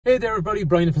Hey there everybody,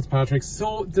 Brian Fitzpatrick.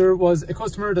 So there was a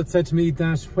customer that said to me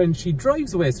that when she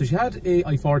drives away, so she had a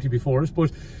i40 before it,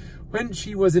 but when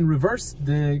she was in reverse,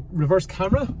 the reverse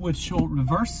camera would show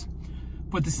reverse,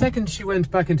 but the second she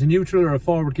went back into neutral or a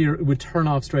forward gear, it would turn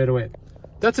off straight away.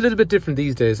 That's a little bit different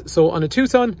these days. So on a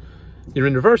Tucson, you're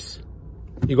in reverse,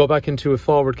 you go back into a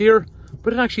forward gear,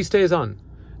 but it actually stays on.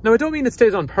 Now I don't mean it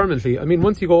stays on permanently. I mean,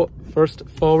 once you go first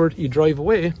forward, you drive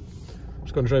away, I'm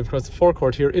just going to drive across the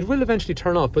forecourt here, it will eventually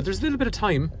turn off, but there's a little bit of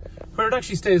time where it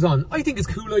actually stays on. I think it's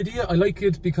a cool idea. I like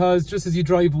it because just as you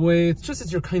drive away, it's just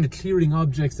as you're kind of clearing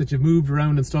objects that you've moved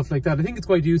around and stuff like that. I think it's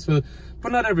quite useful,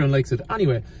 but not everyone likes it.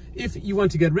 Anyway, if you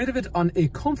want to get rid of it on a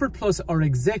Comfort Plus or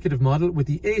Executive model with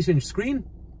the 8-inch screen,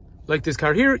 like this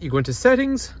car here, you go into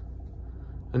Settings,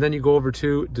 and then you go over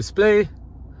to Display,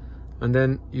 and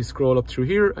then you scroll up through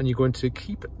here, and you go into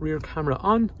Keep Rear Camera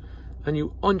On, and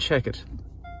you uncheck it.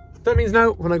 That means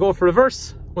now when I go for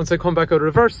reverse, once I come back out of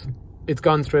reverse, it's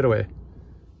gone straight away.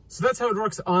 So that's how it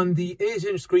works on the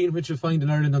 8-inch screen, which you'll find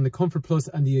in Ireland on the Comfort Plus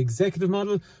and the Executive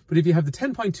model. But if you have the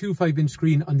 10.25-inch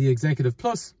screen on the Executive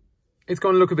Plus, it's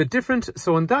going to look a bit different.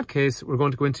 So in that case, we're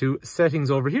going to go into Settings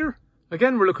over here.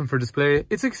 Again, we're looking for Display.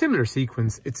 It's a similar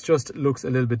sequence. It just looks a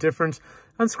little bit different.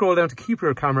 And scroll down to Keep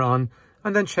Rear Camera On,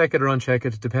 and then check it or uncheck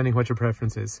it, depending what your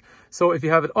preference is. So if you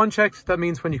have it unchecked, that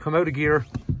means when you come out of gear,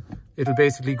 it'll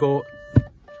basically go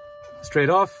straight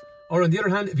off. Or on the other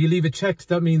hand, if you leave it checked,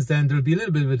 that means then there'll be a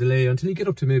little bit of a delay until you get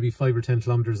up to maybe 5 or 10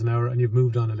 kilometers an hour and you've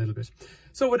moved on a little bit.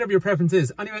 So whatever your preference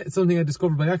is. Anyway, it's something I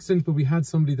discovered by accident, but we had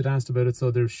somebody that asked about it,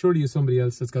 so there surely is somebody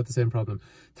else that's got the same problem.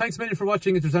 Thanks a million for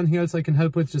watching. If there's anything else I can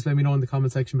help with, just let me know in the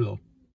comment section below.